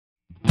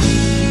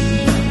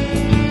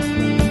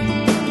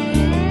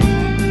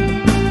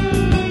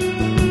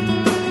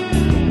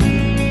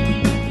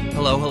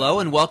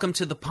and welcome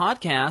to the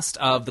podcast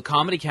of The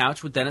Comedy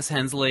Couch with Dennis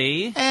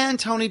Hensley. And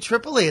Tony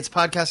Tripoli. It's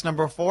podcast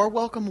number 4.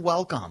 Welcome,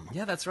 welcome.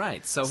 Yeah, that's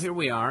right. So here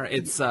we are.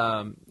 It's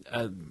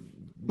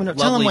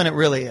Tell them when it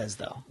really is,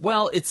 though.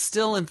 Well, it's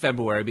still in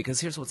February because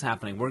here's what's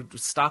happening. We're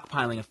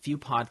stockpiling a few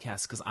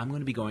podcasts because I'm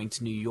going to be going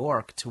to New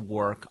York to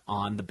work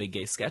on the Big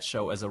Gay Sketch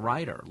Show as a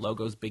writer.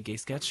 Logo's Big Gay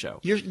Sketch Show.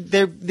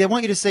 They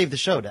want you to save the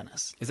show,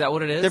 Dennis. Is that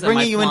what it is? They're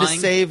bringing you in to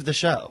save the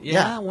show.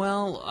 Yeah,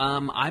 well,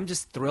 I'm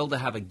just thrilled to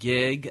have a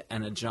gig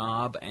and a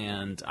job,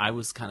 and I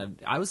was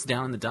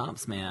down in the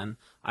dumps, man.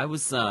 I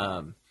was,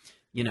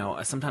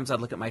 sometimes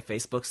I'd look at my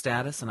Facebook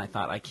status and I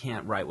thought, I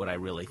can't write what I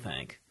really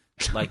think.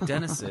 Like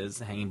Dennis is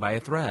hanging by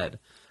a thread.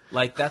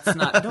 Like, that's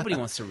not, nobody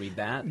wants to read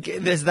that.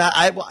 There's that,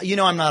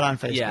 I'm not on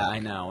Facebook. Yeah, I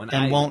know.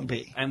 And won't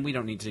be. And we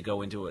don't need to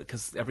go into it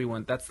because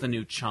that's the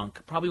new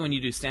chunk. Probably when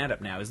you do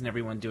stand-up now, isn't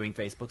everyone doing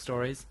Facebook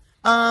stories?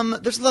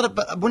 There's a lot of,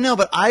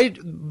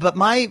 but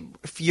my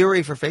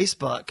fury for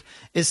Facebook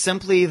is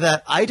simply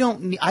that I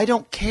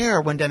don't care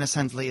when Dennis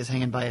Hensley is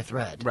hanging by a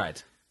thread.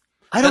 Right.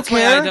 I don't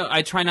care.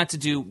 I try not to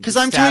do because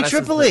I'm Tony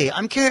Tripoli.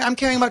 I'm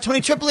caring about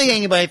Tony Tripoli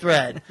hanging by a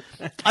thread.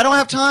 I don't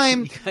have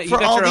time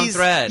for all these.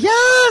 Thread.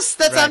 Yes,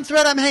 that's on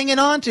thread I'm hanging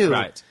on to.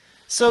 Right.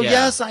 So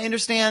yes, I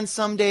understand.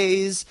 Some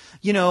days,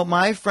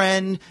 my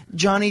friend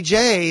Johnny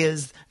J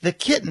is the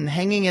kitten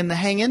hanging in the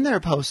 "Hang in There"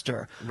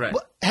 poster. Right.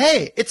 Well,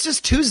 hey, it's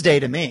just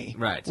Tuesday to me.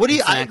 Right. What do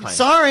you? Exactly.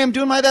 Sorry, I'm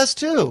doing my best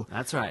too.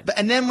 That's right.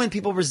 And then when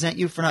people resent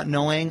you for not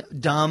knowing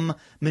dumb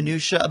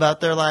minutia about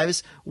their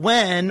lives,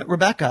 when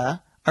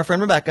our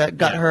friend Rebecca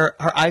got her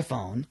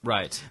iPhone.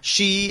 Right.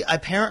 She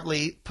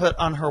apparently put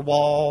on her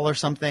wall or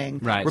something.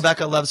 Right.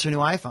 Rebecca loves her new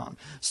iPhone.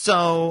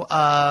 So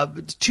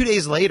 2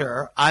 days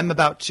later, I'm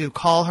about to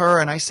call her,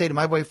 and I say to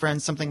my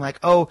boyfriend something like,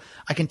 "Oh,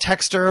 I can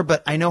text her,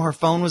 but I know her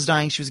phone was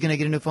dying. She was going to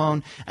get a new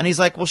phone." And he's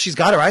like, "Well, she's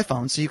got her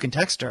iPhone, so you can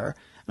text her." And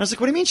I was like,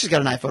 "What do you mean she's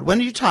got an iPhone? When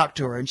did you talk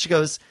to her?" And she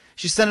goes,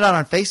 "She sent it out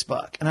on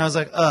Facebook." And I was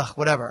like, "Ugh,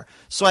 whatever."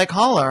 So I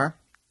call her.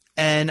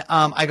 And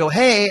I go,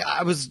 "Hey,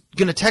 I was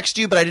going to text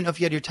you, but I didn't know if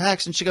you had your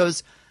text." And she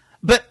goes,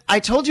 "But I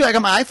told you I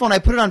got my iPhone. I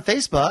put it on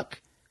Facebook."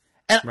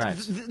 And right.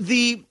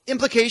 The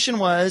implication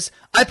was,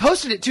 I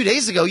posted it 2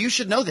 days ago. You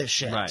should know this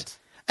shit. Right.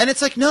 And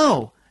it's like,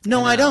 no,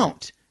 I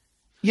don't.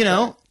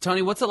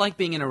 Tony, what's it like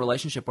being in a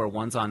relationship where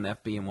one's on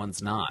FB and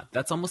one's not?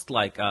 That's almost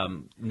like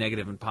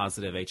negative and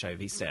positive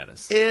HIV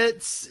status.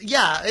 It's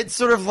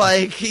sort of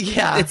like,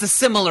 It's a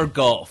similar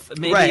gulf.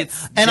 Maybe right.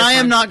 It's and I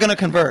am not going to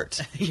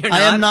convert. I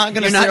am not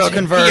going to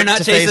convert. You're not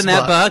to chasing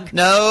Facebook. that bug?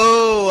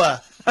 No.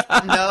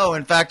 No.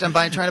 In fact, I'm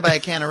trying to buy a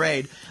can of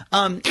Raid.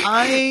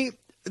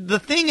 The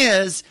thing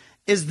is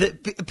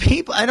that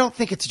people, I don't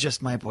think it's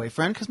just my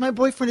boyfriend, because my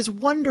boyfriend is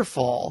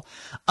wonderful,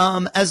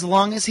 as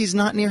long as he's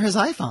not near his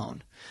iPhone.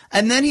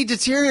 And then he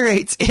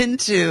deteriorates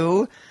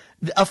into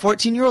a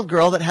 14-year-old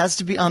girl that has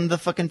to be on the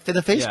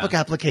Facebook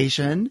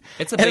application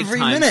it's a big every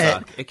time minute.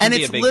 Suck. It can and be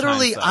it's a big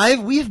literally, time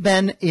suck. we've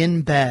been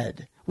in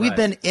bed. We've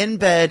been in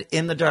bed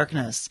in the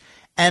darkness.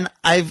 And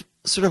I've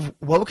sort of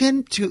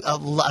woken to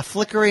a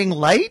flickering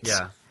light.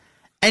 Yeah.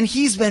 And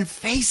he's been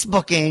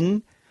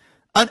Facebooking.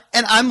 And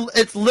I'm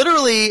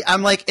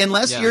like,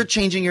 unless you're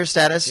changing your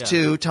status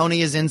to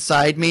Tony is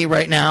inside me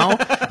right now,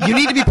 you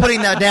need to be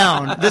putting that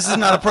down. This is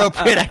not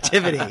appropriate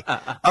activity.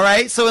 All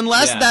right. So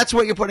unless that's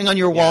what you're putting on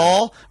your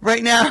wall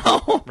right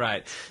now,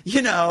 right.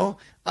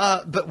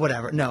 But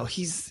whatever. No,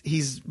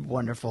 he's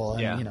wonderful.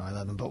 And, I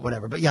love him, but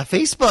whatever. But yeah,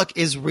 Facebook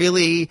is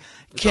really,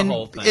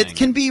 it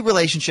can be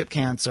relationship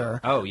cancer.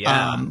 Oh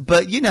yeah.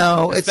 But it's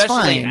fine.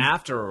 Especially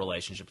after a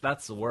relationship.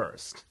 That's the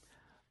worst.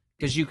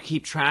 Because you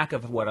keep track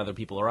of what other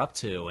people are up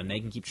to, and they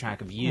can keep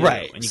track of you.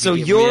 Right. And you so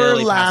can your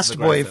really last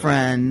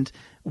boyfriend,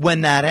 when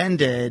that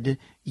ended,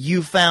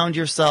 you found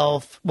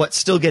yourself,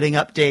 still getting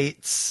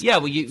updates? Yeah,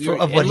 well,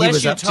 of what he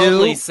was up to. Unless you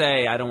totally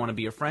say, "I don't want to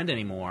be your friend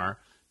anymore,"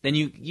 then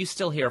you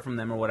still hear from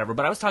them or whatever.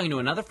 But I was talking to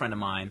another friend of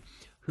mine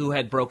who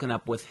had broken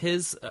up with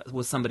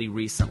with somebody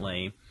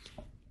recently,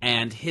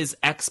 and his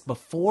ex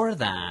before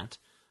that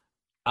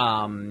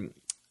had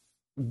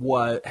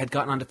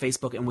gotten onto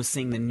Facebook and was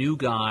seeing the new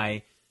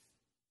guy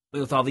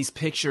with all these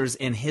pictures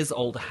in his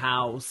old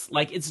house.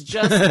 Like, it's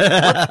just,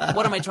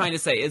 what am I trying to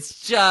say?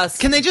 It's just...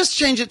 Can they just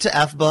change it to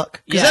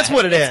F-book? Because that's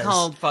what it is. It's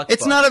called fuck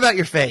It's book. Not about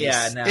your face.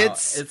 Yeah, no.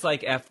 It's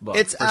like F-book.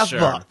 It's for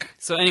F-book. Sure.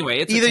 So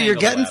anyway, it's either you're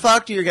getting web.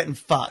 fucked or you're getting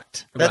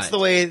fucked. That's right. the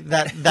way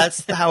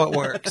that's how it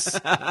works.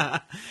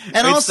 And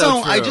it's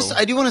also, so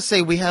I do want to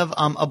say we have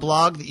a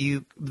blog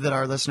that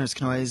our listeners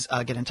can always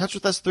get in touch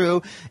with us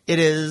through. It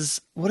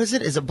is, what is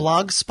it? Is it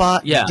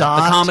Blogspot? Yeah,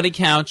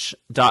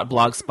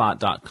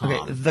 thecomedycouch.blogspot.com. Okay,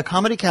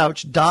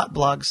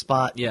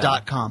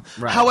 thecomedycouch.blogspot.com.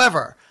 Right.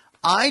 However,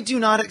 I do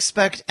not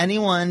expect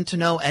anyone to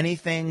know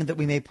anything that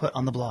we may put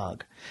on the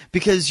blog.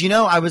 Because,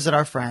 I was at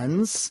our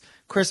friend's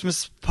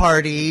Christmas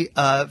party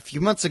a few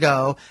months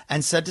ago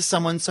and said to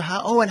someone,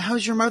 and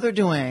how's your mother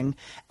doing?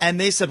 And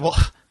they said, well,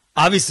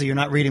 obviously you're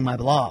not reading my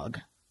blog.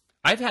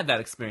 I've had that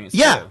experience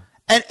Yeah. too.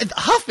 And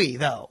huffy,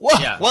 though.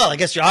 Well, I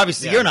guess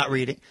you're not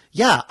reading.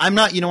 Yeah, I'm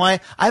not. You know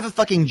why? I have a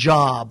fucking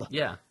job.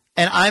 Yeah.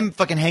 and I'm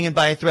fucking hanging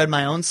by a thread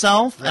my own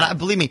self. Right. And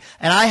believe me,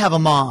 and I have a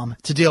mom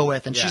to deal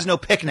with, and Yeah. she's no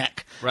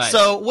picnic. Right.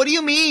 So what do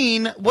you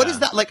mean? What is Yeah.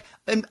 that like?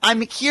 And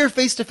I'm here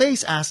face to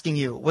face asking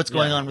you what's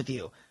going Yeah. on with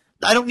you.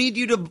 I don't need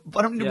you to.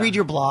 I don't need to Yeah. read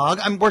your blog.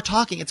 We're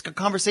talking. It's a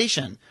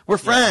conversation. We're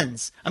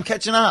friends. I'm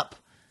catching up.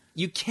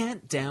 You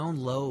can't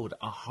download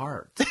a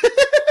heart.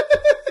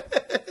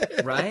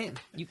 Right?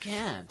 You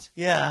can't.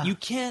 Yeah. You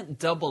can't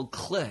double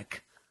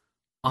click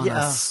on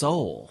Yeah. a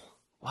soul.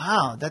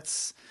 Wow,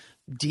 that's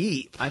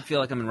deep. I feel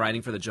like I'm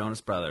writing for the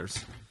Jonas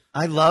Brothers.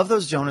 I love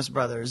those Jonas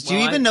Brothers. Do you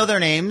Well, even know their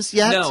names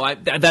yet? No, I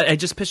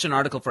just pitched an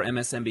article for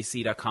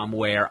MSNBC.com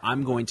where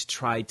I'm going to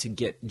try to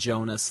get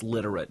Jonas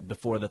literate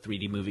before the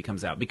 3D movie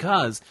comes out,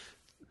 because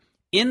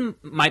in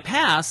my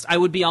past I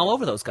would be all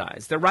over those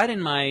guys. They're right in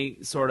my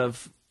sort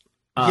of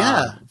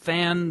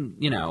fan,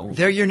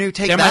 They're your new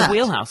Take they're That. my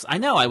wheelhouse. I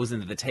know I was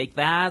into the Take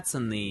That's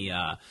and the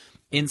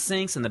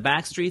NSYNCs and the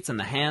Backstreets and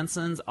the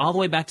Hansons, all the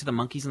way back to the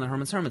Monkees and the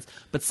Herman's Hermits.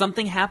 But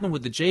something happened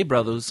with the J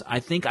Brothers. I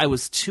think I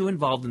was too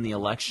involved in the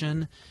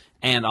election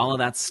and all of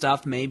that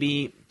stuff,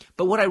 maybe.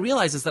 But what I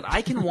realize is that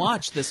I can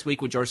watch This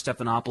Week with George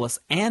Stephanopoulos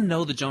and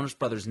know the Jonas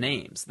Brothers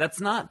names. That's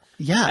not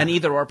an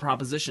either-or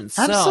proposition.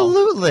 So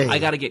Absolutely. I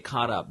got to get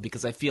caught up,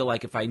 because I feel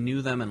like if I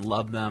knew them and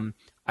loved them,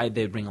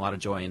 they'd bring a lot of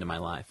joy into my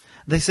life.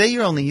 They say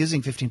you're only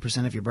using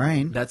 15% of your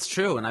brain. That's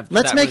true. And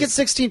Let's make it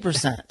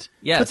 16%.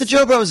 Yes. Put the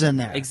Joe Bros in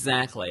there.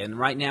 Exactly. And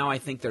right now I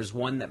think there's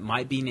one that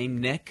might be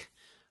named Nick.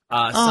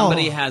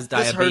 Somebody has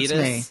diabetes. This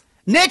hurts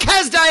me. Nick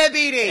has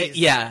diabetes.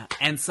 Yeah,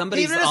 and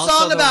somebody's He did a also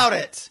song about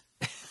it.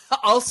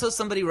 Also,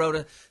 somebody's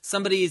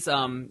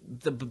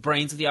the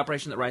brains of the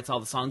operation that writes all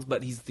the songs,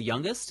 but he's the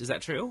youngest. Is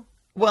that true?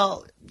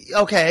 Well,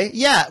 okay,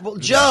 yeah. Well,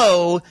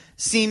 Joe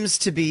seems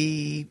to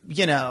be,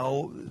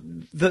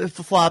 the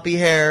floppy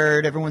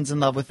haired. Everyone's in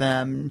love with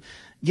him.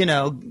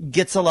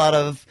 Gets a lot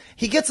of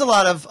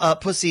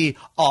pussy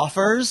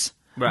offers.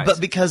 Right.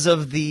 But because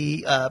of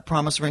the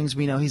promise rings,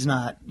 we know he's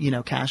not,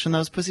 cashing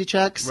those pussy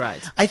checks.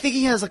 Right. I think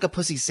he has like a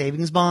pussy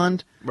savings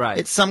bond. Right.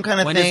 It's some kind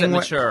of When thing. does it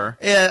mature?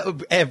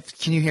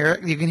 Can you hear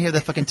it? You can hear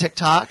the fucking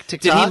TikTok.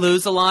 Did he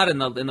lose a lot in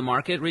the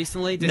market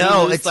recently? Did he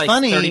No, lose it's like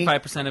funny.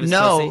 35% of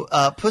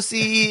his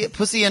pussy?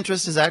 Pussy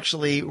interest is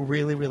actually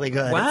really, really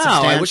good. It's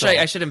Wow, I wish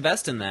substantial. I should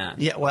invest in that.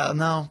 Yeah, well,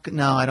 no,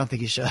 I don't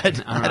think you should. I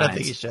don't right.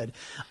 think you should.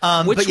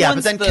 Which but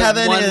one's then the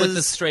Kevin one is with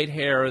the straight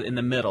hair in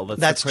the middle?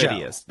 That's the Joe.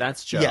 prettiest.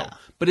 That's Joe. Yeah.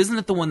 But isn't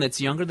it the one that's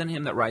younger than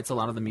him that writes a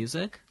lot of the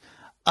music?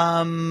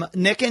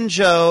 Nick and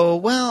Joe.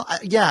 Well,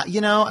 yeah,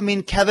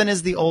 Kevin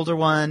is the older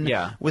one.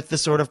 Yeah. With the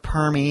sort of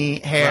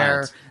permy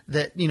hair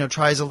Right. that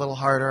tries a little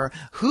harder.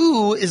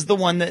 Who is the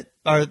one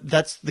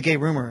that's the gay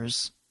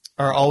rumors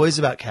are always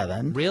about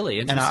Kevin. Really?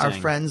 And our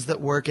Interesting. friends that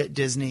work at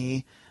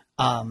Disney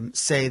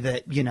say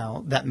that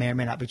that may or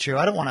may not be true.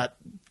 I don't want to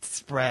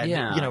spread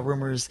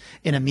rumors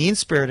in a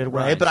mean-spirited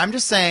way, Right. but I'm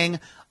just saying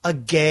a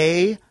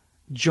gay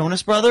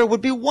Jonas Brother would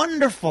be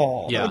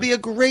wonderful. Yeah. That would be a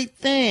great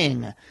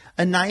thing.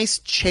 A nice,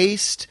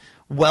 chaste,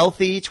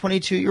 wealthy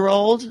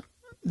 22-year-old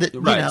that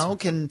Right.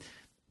 can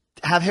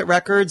have hit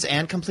records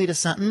and complete a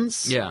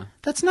sentence. Yeah.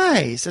 That's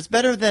nice. It's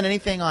better than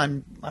anything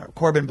on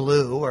Corbin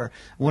Blue or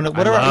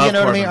whatever. love you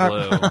know what I mean?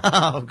 Corbin Blue.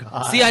 Oh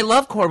God. See, I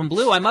love Corbin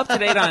Blue. I'm up to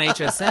date on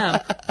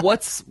HSM.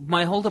 What's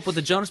my holdup with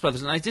the Jonas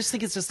Brothers? And I just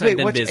think it's just I've Wait,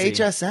 been what's busy.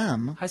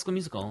 HSM? High School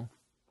Musical.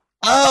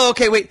 Oh,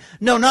 okay. Wait,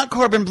 no, not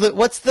Corbin Blue.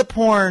 What's the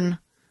porn?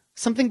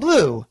 Something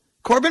Blue.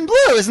 Corbin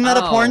Blue. Isn't that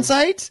a Oh. porn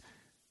site?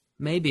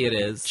 Maybe it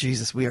is.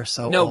 Jesus, we are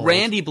so No, old.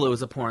 Randy Blue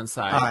is a porn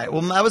site. All right.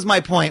 Well, that was my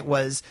point.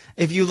 Was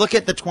if you look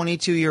at the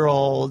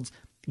 22-year-old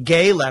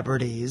gay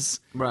celebrities,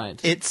 Right.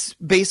 it's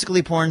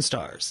basically porn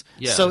stars.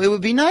 Yeah. So it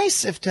would be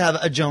nice if to have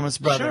a Jonas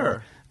Brother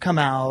Sure. come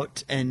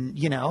out and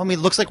it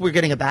looks like we're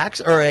getting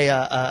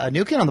a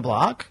new kid on the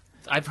block.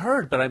 I've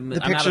heard, but I'm The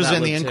I'm out of pictures that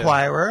in the loop, too.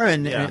 Inquirer,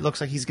 and Yeah. it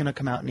looks like he's going to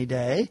come out any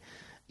day.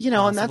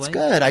 And that's Possibly.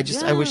 good.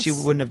 I wish he Yes.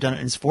 wouldn't have done it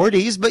in his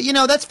 40s, but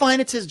that's fine.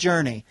 It's his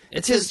journey.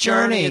 It's his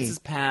journey. It's his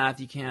path.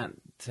 You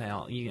can't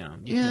tell. You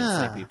can't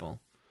Yeah. say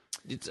people.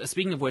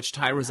 Speaking of which,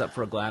 Tyra's up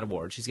for a GLAAD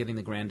award. She's getting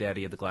the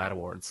granddaddy of the GLAAD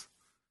awards,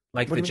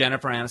 like What the do you mean?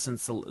 Jennifer Aniston,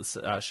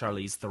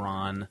 Charlize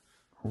Theron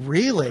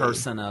Really?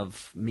 person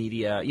of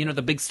media.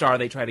 The big star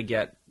they try to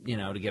get.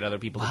 To get other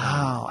people to come.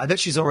 Wow. I bet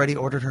she's already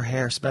ordered her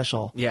hair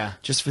special. Yeah.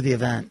 Just for the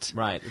event.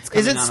 Right. It's Is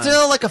coming it on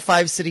still like a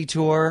 5-city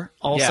tour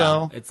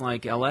also? Yeah, it's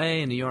like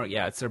L.A. and New York.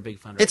 Yeah, it's their big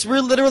fundraiser. It's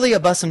literally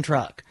a bus and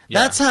truck. Yeah.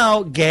 That's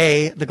how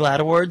gay the GLAAD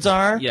Awards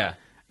are. Yeah.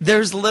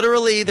 There's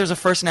a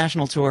first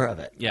national tour of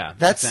it. Yeah,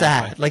 That's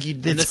exactly. sad. Like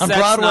And it's the on set's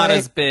Broadway. not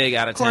as big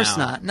out of town. Of course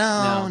not.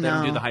 No, They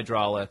don't no. do the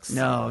hydraulics.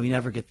 No, you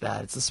never get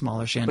that. It's a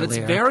smaller But chandelier.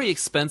 it's very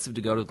expensive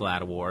to go to the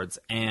GLAAD Awards,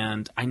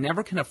 and I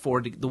never can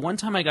afford to. The one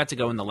time I got to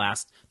go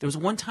there was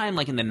one time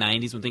like in the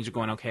 90s when things were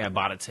going okay, I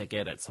bought a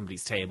ticket at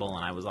somebody's table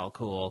and I was all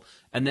cool.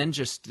 And then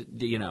just,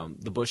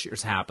 the Bush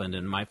years happened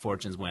and my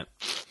fortunes went.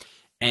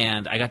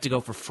 And I got to go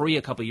for free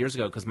a couple years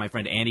ago because my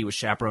friend Andy was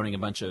chaperoning a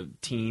bunch of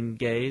teen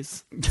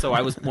gays. So I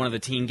was one of the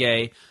teen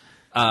gay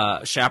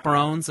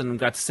chaperones and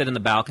got to sit in the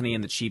balcony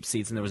in the cheap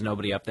seats, and there was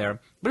nobody up there.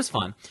 But it's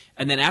fun.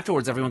 And then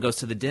afterwards, everyone goes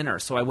to the dinner.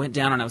 So I went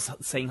down and I was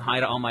saying hi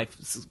to all my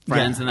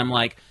friends, and I'm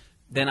like,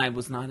 then I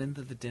was not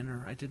into the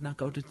dinner. I did not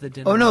go to the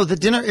dinner. Oh no, the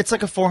dinner, it's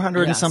like a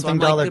 $400 and something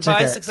dollar goodbye,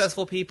 ticket.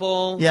 successful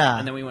people. Yeah.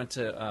 And then we went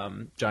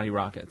to Johnny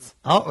Rockets.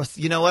 Oh,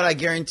 you know what? I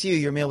guarantee you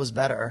your meal was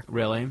better.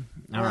 Really?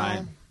 All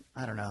right.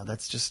 I don't know.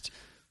 That's just,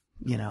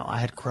 I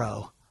had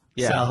crow.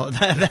 Yeah. So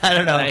I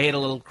don't know. I ate a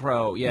little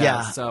crow. Yeah.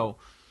 Yeah. So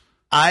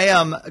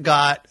I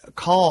got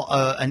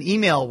an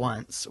email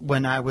once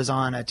when I was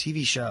on a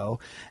TV show,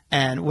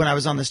 and when I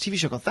was on this TV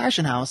show called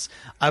Fashion House,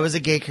 I was a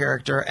gay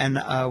character,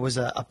 and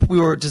we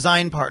were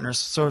design partners,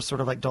 sort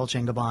of like Dolce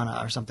and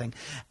Gabbana or something.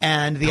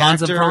 And the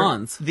Hans actor, of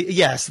Franz.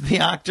 the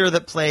actor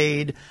that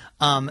played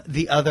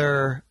the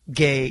other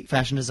gay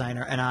fashion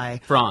designer and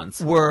I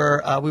Franz. we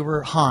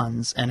were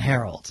Hans and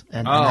Harold,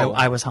 and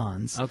I was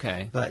Hans.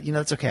 Okay. But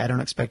that's okay. I don't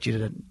expect you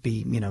to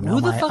be know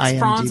Who the my fuck's IMDb.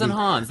 Franz and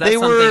Hans? That's They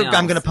were. something else.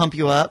 I'm going to pump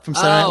you up from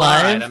Saturday Night All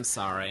Live. right. I'm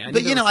sorry.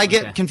 But I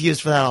get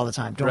confused for that all the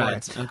time. Don't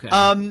Right, worry.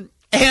 okay.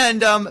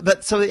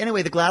 But so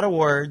anyway, the GLAAD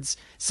Awards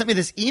sent me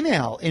this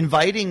email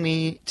inviting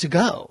me to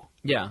go.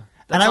 Yeah.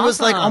 And I was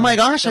like, oh my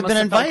gosh, I've been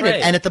invited.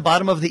 Great. And at the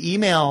bottom of the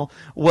email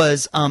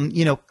was,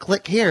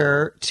 click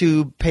here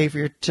to pay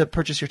to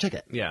purchase your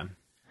ticket. Yeah.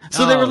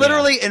 So they were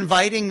literally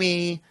inviting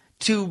me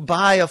to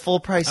buy a full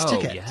price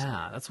ticket.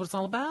 Yeah, that's what it's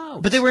all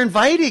about. But they were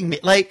inviting me.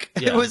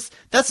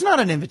 That's not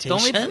an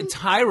invitation.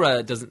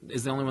 Tyra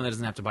is the only one that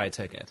doesn't have to buy a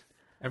ticket.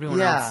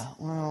 Everyone else.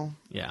 Well.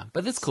 Yeah,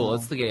 but it's cool.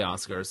 It's the gay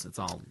Oscars. It's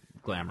all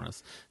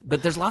glamorous.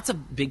 But there's lots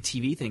of big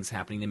TV things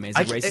happening. The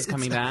Amazing Race is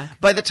coming back.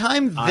 By the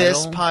time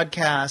this Idol.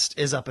 podcast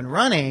is up and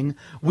running,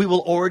 we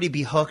will already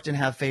be hooked and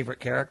have favorite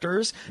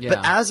characters. Yeah. But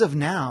as of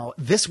now,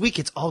 this week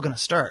it's all going to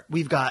start.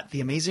 We've got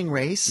The Amazing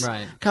Race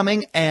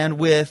coming, and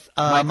with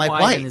Mike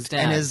White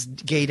and his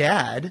gay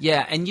dad.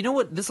 Yeah, and you know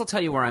what? This will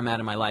tell you where I'm at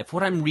in my life.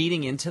 What I'm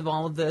reading into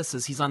all of this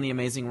is he's on The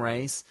Amazing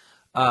Race,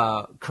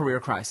 career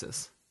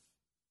crisis.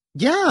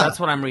 Yeah, that's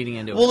what I'm reading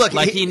into. Well, look,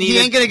 he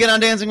ain't gonna get on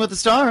Dancing with the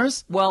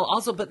Stars. Well,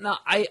 also, but no,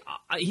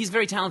 he's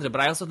very talented, but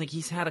I also think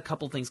he's had a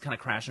couple things kind of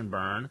crash and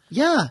burn.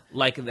 Yeah,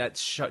 like that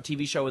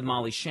TV show with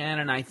Molly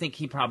Shannon. I think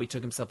he probably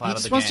took himself out of the game.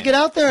 He's supposed to get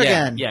out there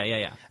again.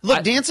 Yeah.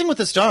 Look, Dancing with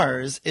the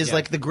Stars is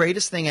like the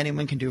greatest thing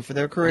anyone can do for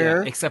their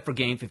career, except for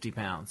gain 50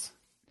 pounds.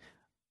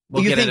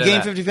 You think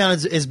gain 50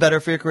 pounds is better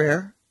for your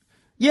career?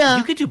 Yeah,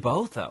 you could do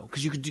both though,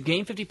 because you could do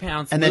gain 50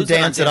 pounds and then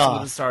dance it off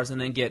with the Stars, and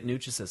then get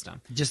Nutrisystem.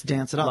 Just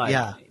dance it off,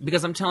 yeah.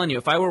 Because I'm telling you,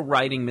 if I were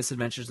writing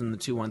Misadventures in the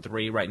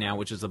 213 right now,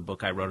 which is a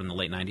book I wrote in the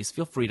late '90s,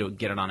 feel free to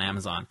get it on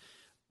Amazon.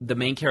 The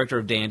main character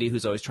of Dandy,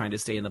 who's always trying to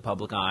stay in the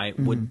public eye,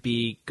 would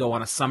go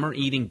on a summer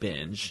eating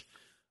binge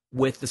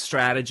with the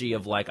strategy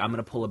of like, I'm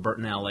going to pull a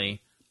Bertinelli,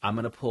 I'm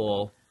going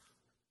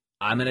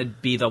to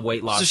be the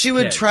weight loss. So she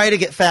would try to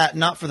get fat,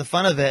 not for the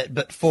fun of it,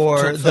 but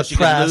for the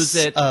press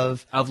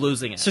of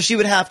losing it. So she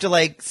would have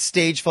to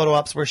stage photo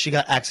ops where she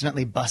got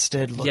accidentally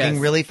busted looking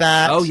really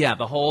fat. Oh yeah,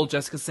 the whole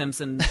Jessica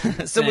Simpson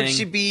So would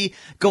she be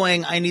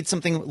going, I need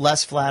something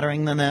less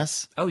flattering than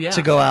this? Oh yeah.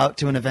 To go out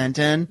to an event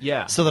in?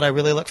 Yeah. So that I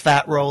really look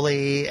fat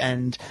rolly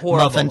and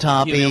horrible, muffin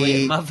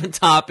toppy. Muffin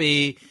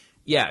toppy.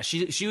 Yeah,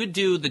 she would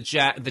do the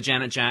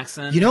Janet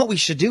Jackson. You know what we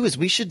should do is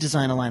we should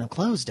design a line of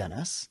clothes,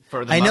 Dennis.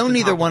 I know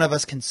neither one of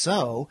us can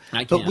sew,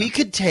 but we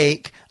could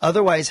take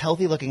otherwise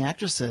healthy-looking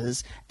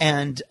actresses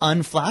and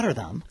unflatter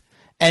them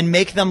and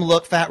make them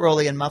look fat,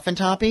 rolly, and muffin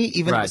toppy,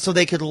 so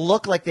they could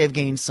look like they've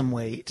gained some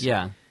weight.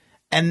 Yeah.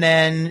 And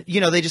then,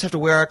 they just have to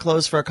wear our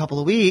clothes for a couple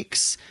of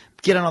weeks,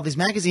 get on all these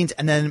magazines,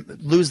 and then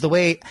lose the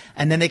weight,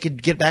 and then they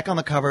could get back on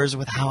the covers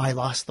with how I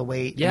lost the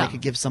weight, and they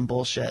could give some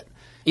bullshit.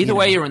 Either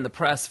way, you're in the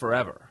press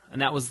forever.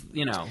 And that was,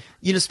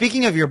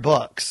 speaking of your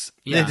books,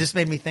 it just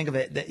made me think of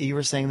it, that you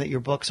were saying that your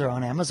books are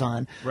on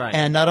Amazon. Right.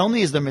 And not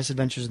only is there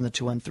Misadventures in the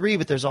 213,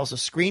 but there's also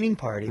Screening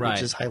Party,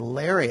 which is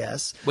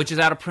hilarious. Which is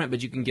out of print,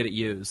 but you can get it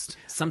used.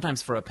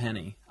 Sometimes for a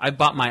penny. I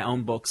bought my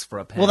own books for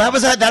a penny. Well,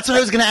 that's what I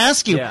was going to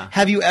ask you. Yeah.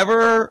 Have you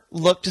ever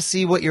looked to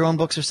see what your own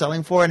books are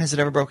selling for, and has it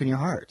ever broken your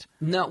heart?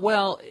 No,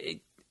 well,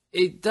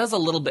 it does a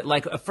little bit.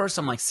 Like, at first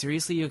I'm like,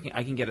 seriously,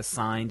 I can get a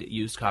signed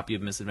used copy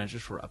of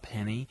Misadventures for a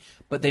penny?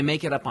 But they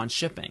make it up on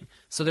shipping.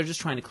 So they're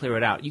just trying to clear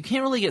it out. You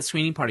can't really get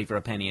Screening Party for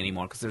a penny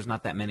anymore because there's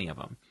not that many of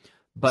them.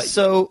 But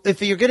so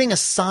if you're getting a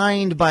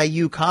signed by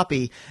you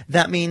copy,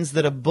 that means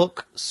that a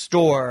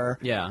bookstore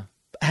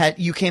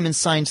you came and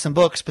signed some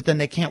books, but then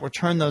they can't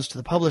return those to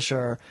the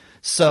publisher.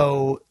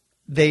 So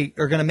they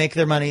are going to make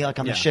their money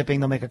on the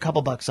shipping. They'll make a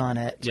couple bucks on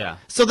it. Yeah.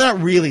 So they're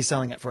not really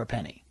selling it for a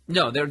penny.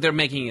 No, they're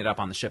making it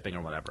up on the shipping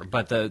or whatever.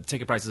 But the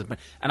ticket prices,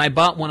 and I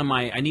bought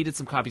I needed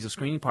some copies of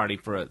Screening Party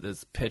for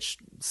this pitch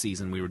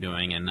season we were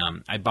doing, and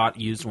I bought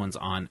used ones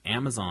on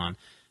Amazon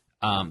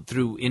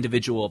through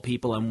individual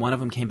people, and one of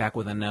them came back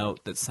with a note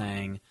that's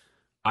saying,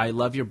 "I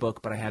love your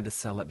book, but I had to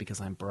sell it because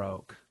I'm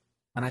broke."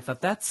 And I thought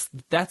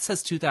that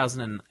says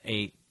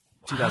 2008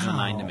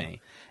 2009 to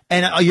me.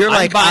 And you're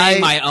like, I'm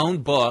buying my own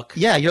book.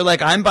 Yeah, you're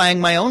like, I'm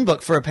buying my own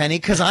book for a penny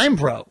because I'm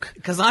broke.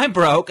 Because I'm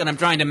broke and I'm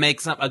trying to make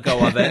a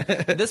go of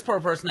it. This poor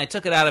person, I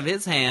took it out of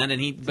his hand,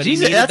 and he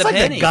needed that's the like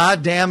penny. the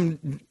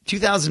goddamn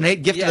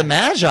 2008 gift of the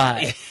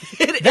Magi.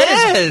 It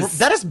is.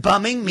 That is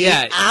bumming me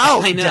out.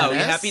 I know. Dennis.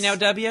 You happy now,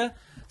 W?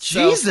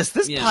 Jesus,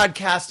 this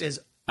podcast is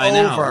I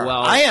know. over.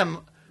 Well, I am.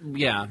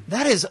 Yeah.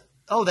 That is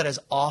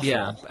awful.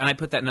 Yeah. And I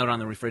put that note on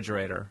the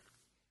refrigerator.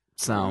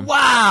 So.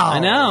 Wow. I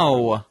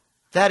know.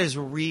 That is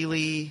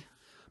really.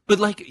 But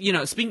like,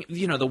 speaking,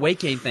 the weight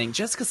gain thing,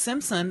 Jessica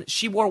Simpson,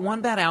 she wore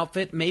one bad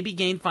outfit, maybe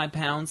gained 5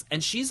 pounds,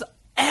 and she's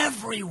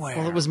everywhere.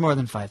 Well, it was more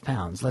than 5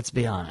 pounds. Let's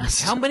be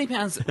honest. How many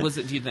pounds was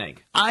it? Do you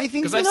think? I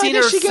think because I've seen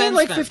her she gained since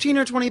like then. 15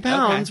 or 20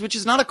 pounds, which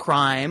is not a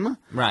crime.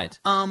 Right.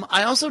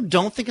 I also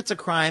don't think it's a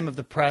crime of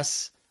the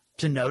press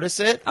to notice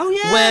it. Oh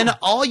yeah. When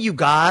all you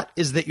got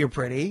is that you're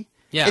pretty.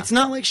 Yeah. It's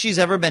not like she's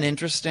ever been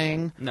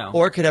interesting. No.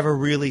 Or could ever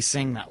really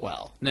sing that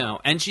well. No,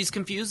 and she's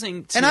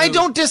confusing. And I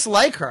don't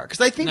dislike her because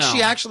I think No.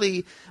 she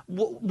actually.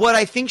 What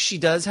I think she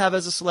does have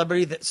as a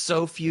celebrity that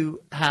so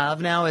few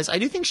have now is I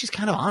do think she's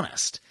kind of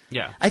honest.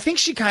 Yeah. I think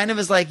she kind of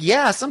is like,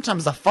 yeah,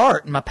 sometimes I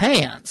fart in my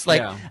pants.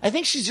 Like, Yeah. I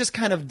think she's just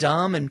kind of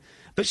dumb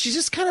but she's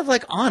just kind of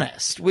like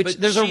honest, which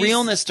But there's a she's-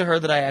 realness to her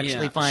that I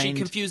actually find. She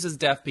confuses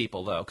deaf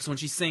people though, because when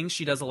she sings,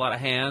 she does a lot of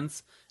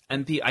hands,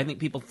 and I think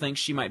people think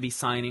she might be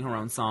signing her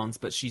own songs,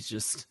 but she's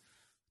just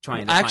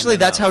trying to. Actually,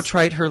 find that's how notes.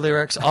 trite her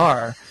lyrics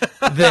are.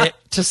 That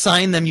to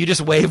sign them, you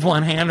just wave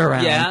one hand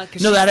around. Yeah,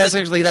 no, that's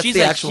the she's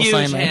actual a huge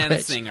sign hand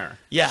language. singer.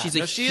 Yeah, she's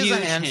no, a she huge is a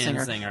hand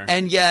singer.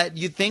 And yet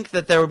you'd think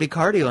that there would be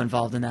cardio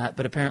involved in that,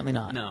 but apparently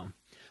not. No,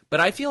 but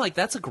I feel like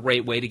that's a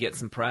great way to get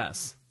some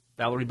press.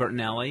 Valerie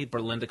Bertinelli,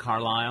 Belinda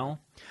Carlisle.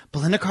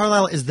 Belinda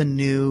Carlisle is the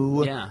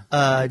new Jenny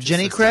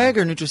Nutrisystem. Craig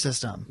or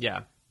Nutrisystem?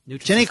 Yeah,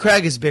 Jenny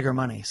Craig is bigger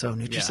money, so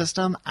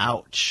Nutrisystem,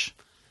 ouch.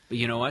 But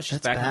you know what? She's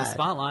That's back in the bad.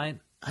 spotlight.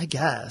 I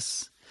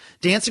guess.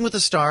 Dancing with the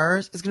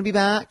Stars is going to be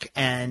back,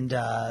 and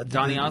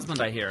Donny Osmond,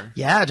 I hear.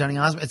 Yeah, Johnny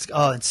Osmond.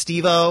 It's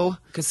Steve-O.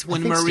 Because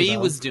when I think Marie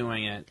Steve-O. was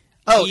doing it,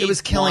 it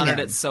was killing wanted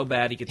him. it so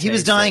bad he could. He was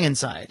taste dying it.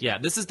 inside. Yeah,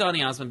 this is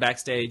Donny Osmond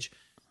backstage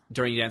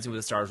during Dancing with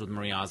the Stars with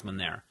Marie Osmond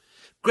there.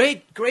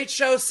 Great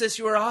show, sis.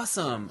 You were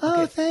awesome.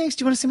 Oh, Okay. thanks.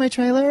 Do you want to see my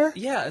trailer?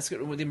 Yeah, it's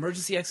good. Well, the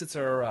emergency exits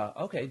are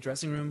okay.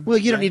 Dressing room. Well,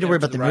 you don't right need to there worry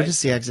about the right.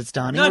 emergency exits,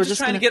 Donnie. No, I'm We're just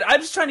trying to get. I'm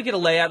just trying to get a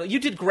layout. You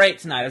did great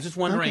tonight. I was just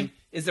wondering,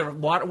 is there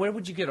water? Where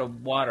would you get a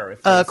water?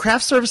 If there's-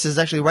 Craft Services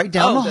actually right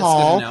down Oh, the that's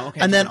hall, good to know. Okay,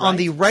 and to then the on right.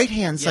 the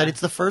right-hand side, Yeah.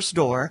 it's the first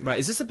door. right.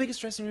 Is this the biggest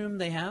dressing room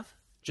they have?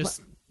 Just.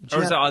 Yeah.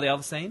 Or are they all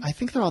the same? I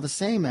think they're all the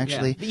same,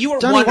 actually. Yeah. You were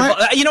Donnie, wonderful.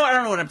 why- You know what? I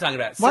don't know what I'm talking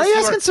about. Why are you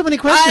Sis, asking so many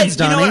questions,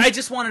 You know what? Donnie? I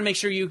just wanted to make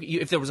sure you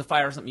if there was a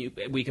fire or something,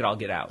 we could all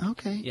get out.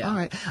 Okay, Yeah. all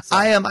right. So-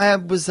 I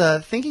was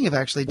thinking of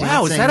actually dancing.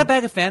 Wow, is that a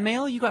bag of fan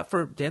mail you got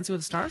for Dancing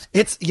with the Stars?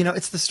 It's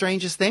it's the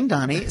strangest thing,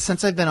 Donnie.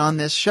 Since I've been on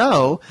this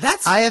show,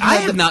 I had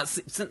have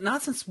the-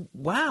 not since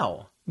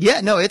wow.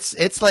 Yeah, no,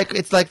 it's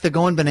like the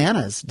going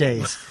bananas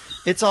days.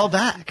 It's all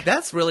back.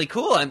 That's really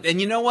cool, and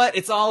you know what?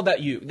 It's all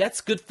about you.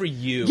 That's good for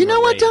you. You know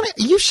what, Marie.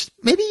 Donnie?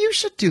 Maybe you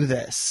should do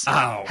this.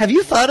 Oh. Have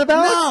you thought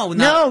about No, it?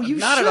 not, you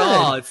not should. at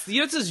all. It's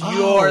this is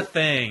your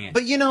thing.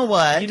 But you know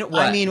what? You know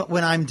what? I mean,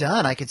 when I'm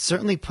done, I could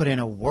certainly put in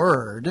a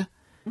word.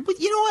 But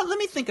you know what? Let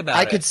me think about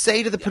I it. could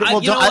say to the I-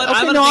 well, you know don't, what? I'm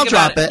okay, gonna no, I'll think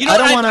about drop it. You know I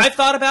don't what? want to. I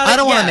thought about it. I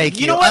don't want to Yeah. make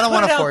you. You know what? I don't Put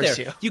want it to out force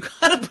there. you. You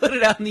gotta put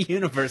it out in the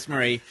universe,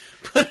 Marie.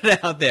 Put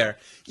it out there.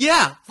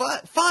 Yeah,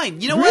 fine.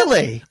 You know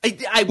Really?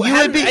 what?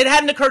 would be- It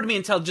hadn't occurred to me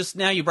until just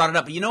now. You brought it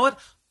up. But you know what?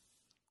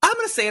 I'm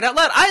going to say it out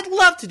loud. I'd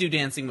love to do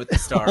Dancing with the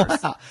Stars.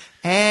 Wow.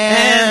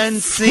 And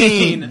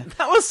scene.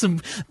 That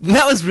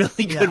was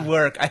really good Yeah.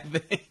 work, I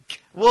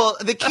think. Well,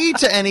 the key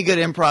to any good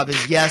improv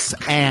is yes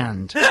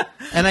and.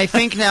 And I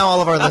think now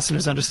all of our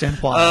listeners understand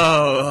why.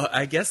 Oh,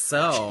 I guess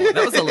so.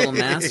 That was a little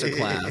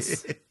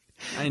masterclass.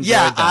 I enjoyed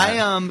Yeah, that. I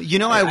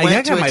I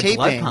went to got a my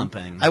blood taping.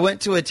 pumping. I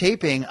went to a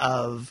taping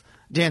of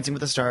Dancing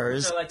with the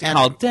Stars. I like to and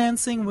call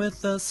Dancing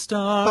with the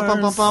Stars.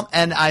 bum, bum, bum,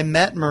 and I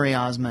met Marie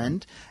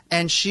Osmond,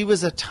 and she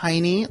was a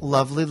tiny,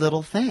 lovely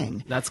little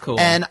thing. That's cool.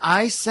 And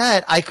I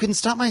said, I couldn't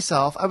stop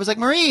myself. I was like,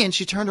 Marie, and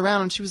she turned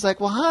around and she was like,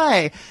 well,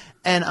 hi.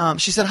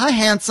 And she said, hi,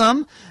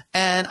 handsome.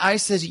 And I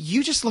said,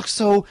 you just look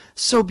so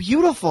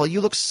beautiful. You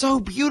look so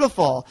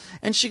beautiful.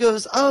 And she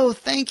goes, oh,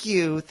 thank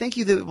you. Thank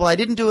you. Well, I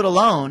didn't do it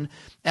alone.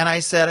 And I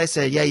said,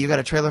 yeah, you got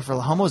a trailer for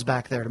the homos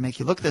back there to make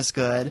you look this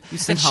good. You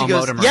said and she homo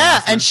goes, to Marie yeah.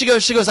 Osmond? And she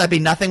goes, I'd be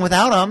nothing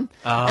without him.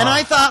 Oh. And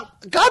I thought,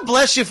 God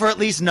bless you for at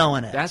least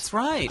knowing it. That's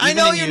right. I Even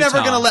know in you're never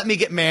Utah. going to let me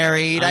get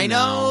married. I I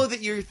know know.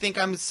 that you think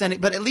I'm sending,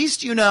 but at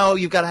least you know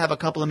you've got to have a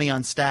couple of me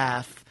on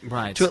staff.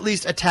 Right. To at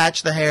least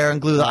attach the hair and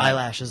glue the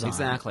eyelashes on.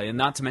 Exactly, and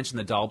not to mention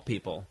the doll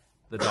people.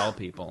 The doll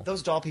people.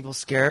 Those doll people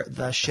scare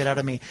the shit out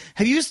of me.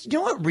 You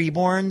know what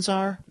reborns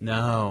are?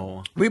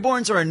 No.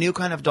 Reborns are a new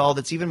kind of doll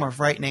that's even more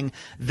frightening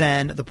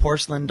than the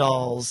porcelain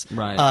dolls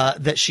Right.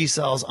 that she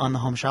sells on the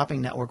Home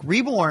Shopping Network.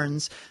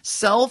 Reborns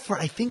sell for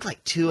I think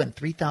like $2,000 and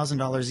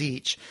 $3,000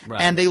 each,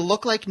 Right. and they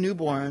look like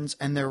newborns,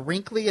 and they're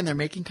wrinkly, and they're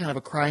making kind of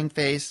a crying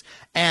face,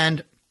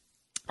 and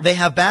They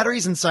have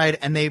batteries inside,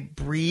 and they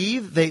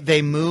breathe.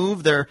 They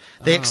move.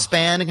 They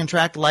expand and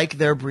contract like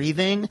they're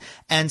breathing.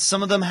 And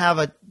some of them have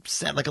like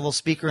a little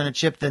speaker and a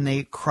chip. Then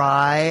they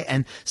cry,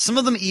 and some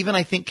of them even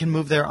I think can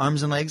move their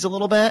arms and legs a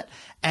little bit.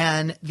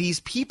 And these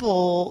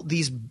people,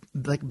 these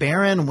like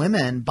barren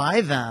women,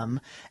 buy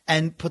them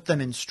and put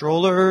them in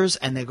strollers,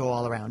 and they go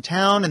all around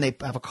town, and they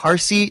have a car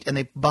seat, and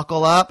they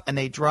buckle up, and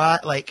they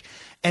drive like.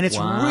 And it's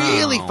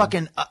really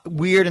fucking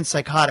weird and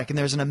psychotic. And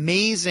there's an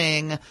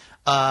amazing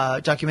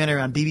documentary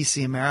on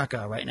BBC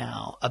America right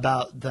now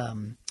about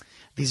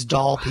these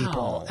doll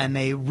people. And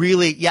they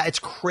really, it's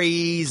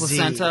crazy.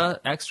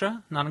 Placenta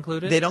extra, not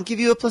included? They don't give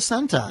you a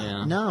placenta.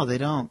 Yeah. No, they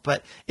don't.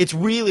 But it's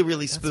really,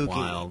 really spooky.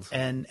 Wild.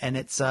 And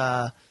it's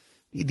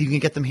you can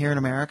get them here in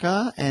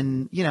America,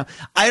 and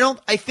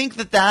I think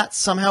that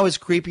somehow is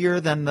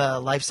creepier than the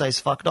life-size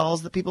fuck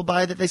dolls that people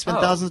buy that they spend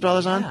thousands of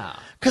dollars on.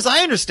 Because I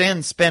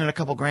understand spending a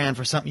couple grand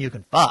for something you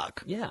can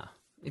fuck. Yeah,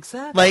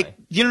 exactly. Like,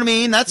 you know what I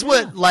mean? That's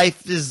what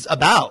life is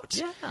about.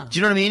 Yeah. Do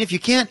you know what I mean? If you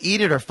can't eat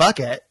it or fuck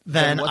it,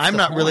 then what's I'm the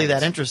not really point?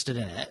 that interested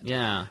in it.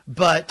 Yeah.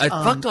 But A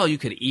fuck doll you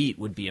could eat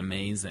would be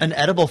amazing. an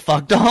edible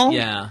fuck doll?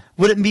 Yeah.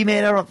 Would it be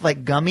made out of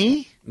like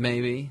gummy?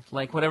 Maybe.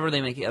 Like whatever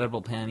they make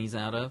edible panties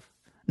out of.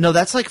 No,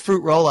 that's like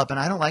fruit roll up, and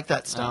I don't like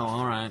that Oh, stuff.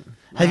 all right.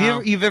 Have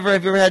Well, you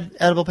ever had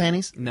edible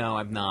panties? No,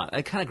 I've not.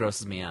 It kind of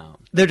grosses me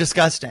out. They're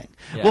disgusting.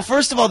 Yeah. Well,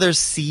 first of all, there's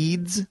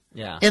seeds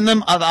Yeah. in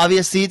them, of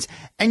obvious seeds,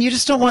 and you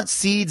just don't want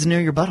seeds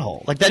near your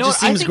butthole. Like that You know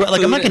just what? I seems think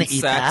like I'm not food going and to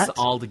eat sex that.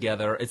 all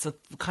together. It's a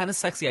kind of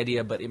sexy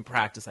idea, but in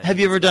practice, I Have think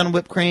you ever it's done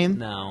whipped cream?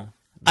 No.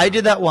 I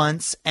did that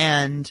once,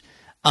 and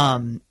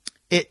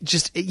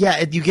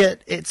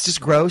it's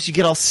just gross. You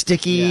get all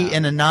sticky Yeah.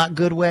 in a not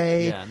good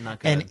way. Yeah, not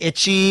good. And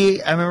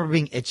itchy. I remember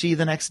being itchy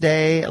the next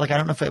day. Like, I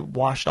don't know if it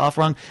washed off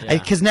wrong. Yeah.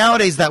 Because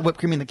nowadays that whipped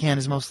cream in the can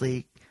is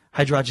mostly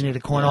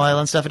hydrogenated corn oil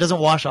and stuff. It doesn't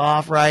wash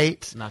off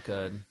right. Not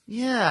good.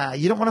 Yeah,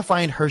 you don't want to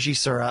find Hershey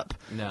syrup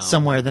No.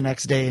 somewhere the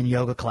next day in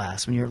yoga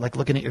class when you're like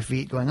looking at your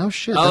feet going, oh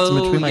shit, that's in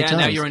Oh, between my yeah, toes.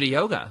 now you're into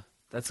yoga.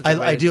 That's a good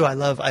way I to- do. I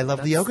love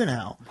the yoga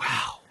now.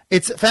 Wow.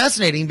 It's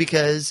fascinating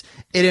because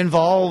it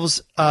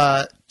involves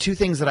two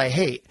things that I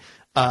hate.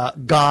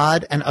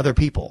 God and other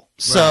people.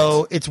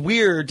 So it's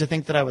weird to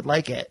think that I would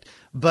like it,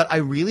 but I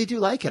really do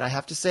like it. I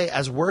have to say,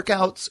 as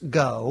workouts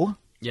go,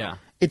 Yeah.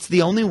 it's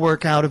the only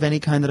workout of any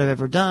kind that I've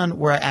ever done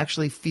where I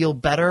actually feel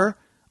better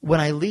when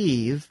I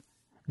leave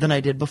than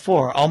I did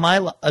before. All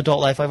my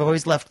adult life, I've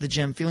always left the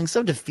gym feeling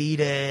so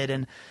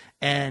defeated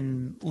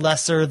and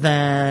lesser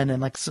than,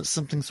 and like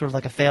something sort of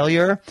like a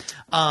failure.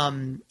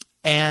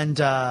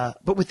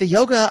 But with the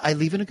yoga, I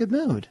leave in a good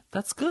mood.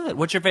 That's good.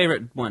 What's your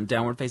favorite one?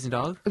 Downward facing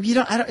dog?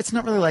 It's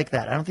not really like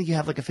that. I don't think you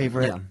have like a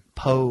favorite Yeah.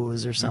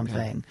 pose or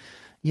something,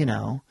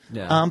 Yeah.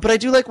 But I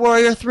do like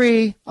Warrior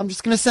 3. I'm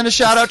just going to send a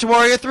shout out to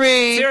Warrior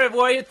 3. Spirit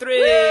Warrior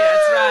 3.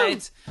 That's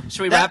right.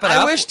 Should we wrap it up?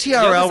 I wish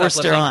TRL Yoga's were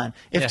still uplifting. on.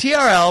 If Yeah.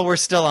 TRL were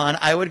still on,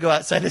 I would go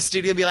outside the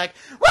studio and be like,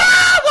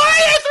 "Wow,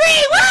 Warrior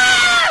 3,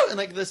 wow!" And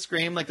like the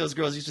scream, like those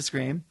girls used to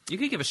scream. You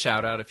could give a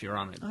shout out if you're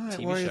on a All right,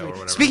 TV Warrior show or 3.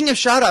 whatever. Speaking of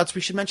shout outs,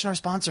 we should mention our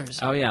sponsors.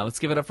 Oh, yeah. Let's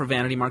give it up for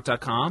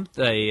VanityMark.com,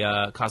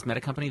 the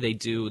cosmetic company. They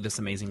do this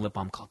amazing lip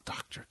balm called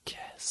Dr.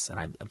 Kiss, and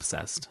I'm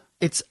obsessed.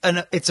 It's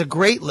a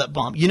great lip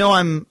balm.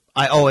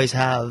 I always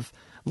have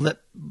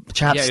lip you're the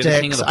king of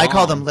chapsticks. the I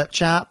call balm. them lip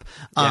chap,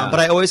 Yeah. but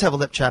I always have a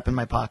lip chap in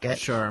my pocket.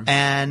 Sure.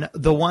 And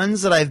the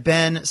ones that I've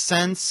been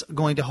since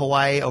going to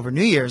Hawaii over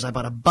New Year's, I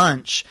bought a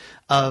bunch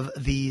of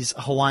these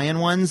Hawaiian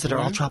ones that are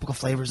all tropical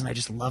flavors, and I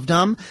just loved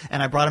them.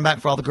 And I brought them back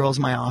for all the girls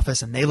in my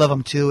office, and they love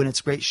them too, and it's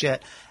great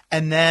shit.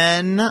 And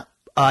then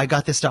I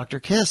got this Dr.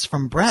 Kiss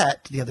from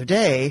Brett the other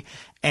day,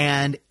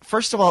 and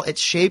first of all, it's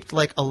shaped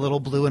like a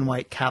little blue and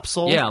white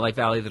capsule. Yeah, like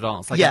Valley of the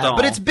Dolls. Like a Yeah, doll.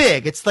 but it's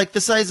big. It's like the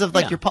size of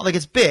like Yeah. your like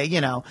it's big,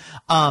 and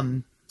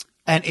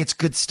it's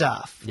good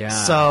stuff. Yeah.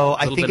 So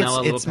I Little think vanilla,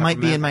 it's little might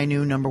be peppermint. in my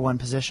new #1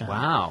 position.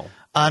 Wow.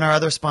 And our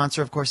other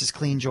sponsor, of course, is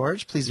Clean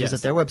George. Please Yes.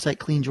 visit their website,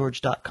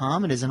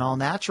 cleangeorge.com. It is an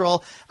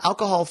all-natural,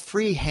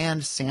 alcohol-free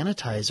hand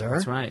sanitizer.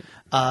 That's right.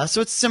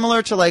 So it's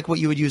similar to like what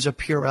you would use a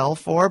Purell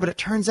for, but it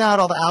turns out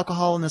all the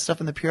alcohol and the stuff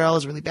in the Purell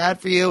is really bad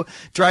for you.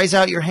 Dries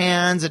out your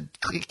hands. It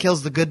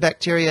kills the good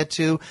bacteria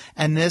too.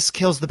 And this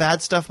kills the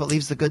bad stuff but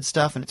leaves the good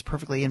stuff. And it's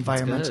perfectly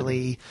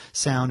environmentally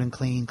sound and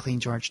clean.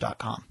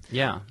 CleanGeorge.com.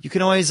 Yeah. You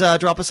can always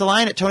drop us a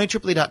line at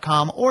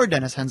TonyTripoli.com or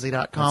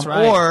DennisHensley.com That's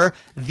right. or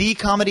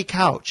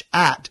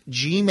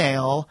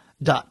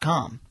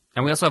thecomedycouch@gmail.com.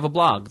 And we also have a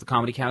blog,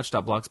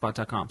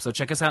 thecomedycouch.blogspot.com. So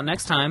check us out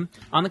next time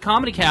on The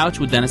Comedy Couch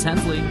with Dennis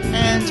Hensley.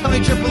 And Tony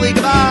Tripoli,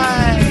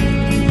 goodbye!